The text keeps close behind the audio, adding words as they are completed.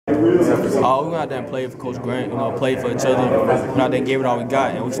We went out there and played for Coach Grant, played for each other. Went out there and gave it all we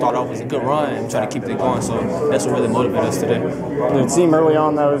got, and we started off with a good run and tried to keep it going, so that's what really motivated us today. Did it seem early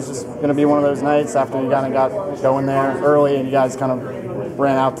on that it was just going to be one of those nights after you kind of got going there early and you guys kind of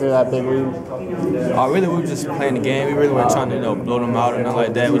ran out to that big lead? Really, we were just playing the game. We really weren't trying to blow them out or nothing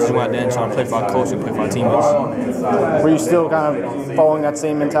like that. We just went out there and trying to play for our coach and play for our teammates. Were you still kind of following that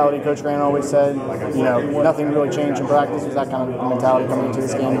same mentality Coach Grant always said? Nothing really changed in practice. Was that kind of the mentality coming into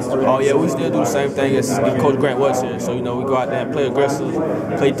this game? Oh yeah, we still do the same thing as if Coach Grant was here. So we go out there and play aggressive,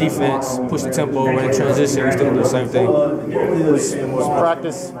 play defense, push the tempo, run transition. We still do the same thing. Was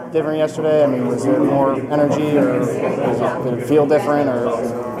practice different yesterday? I mean, was there more energy, or did it feel different, or?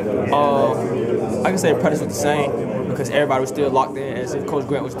 I can say practice was the same because everybody was still locked in. As if Coach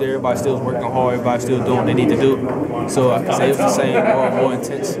Grant was there, everybody still was working hard, everybody was still doing what they need to do. So I can say it was the same, more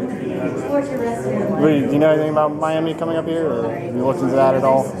intense. Do you know anything about Miami coming up here, or have you looked into that at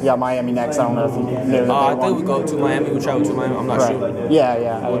all? You got Miami next. I don't know if you know that. I think we go to Miami. We travel to Miami. I'm not sure.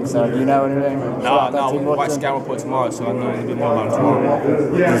 Yeah, I think so. Do you know anything? No, we watch scout report tomorrow, so I know a little bit more about it tomorrow.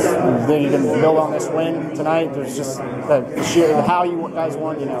 Do you think you can build on this win tonight? There's just how you guys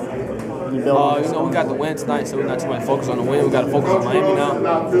won, you build we got the win tonight, so we're not too much focused on the win. We got to focus on Miami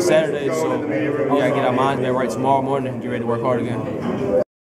now for Saturday, so we got to get our minds back right tomorrow morning and get ready to work hard again.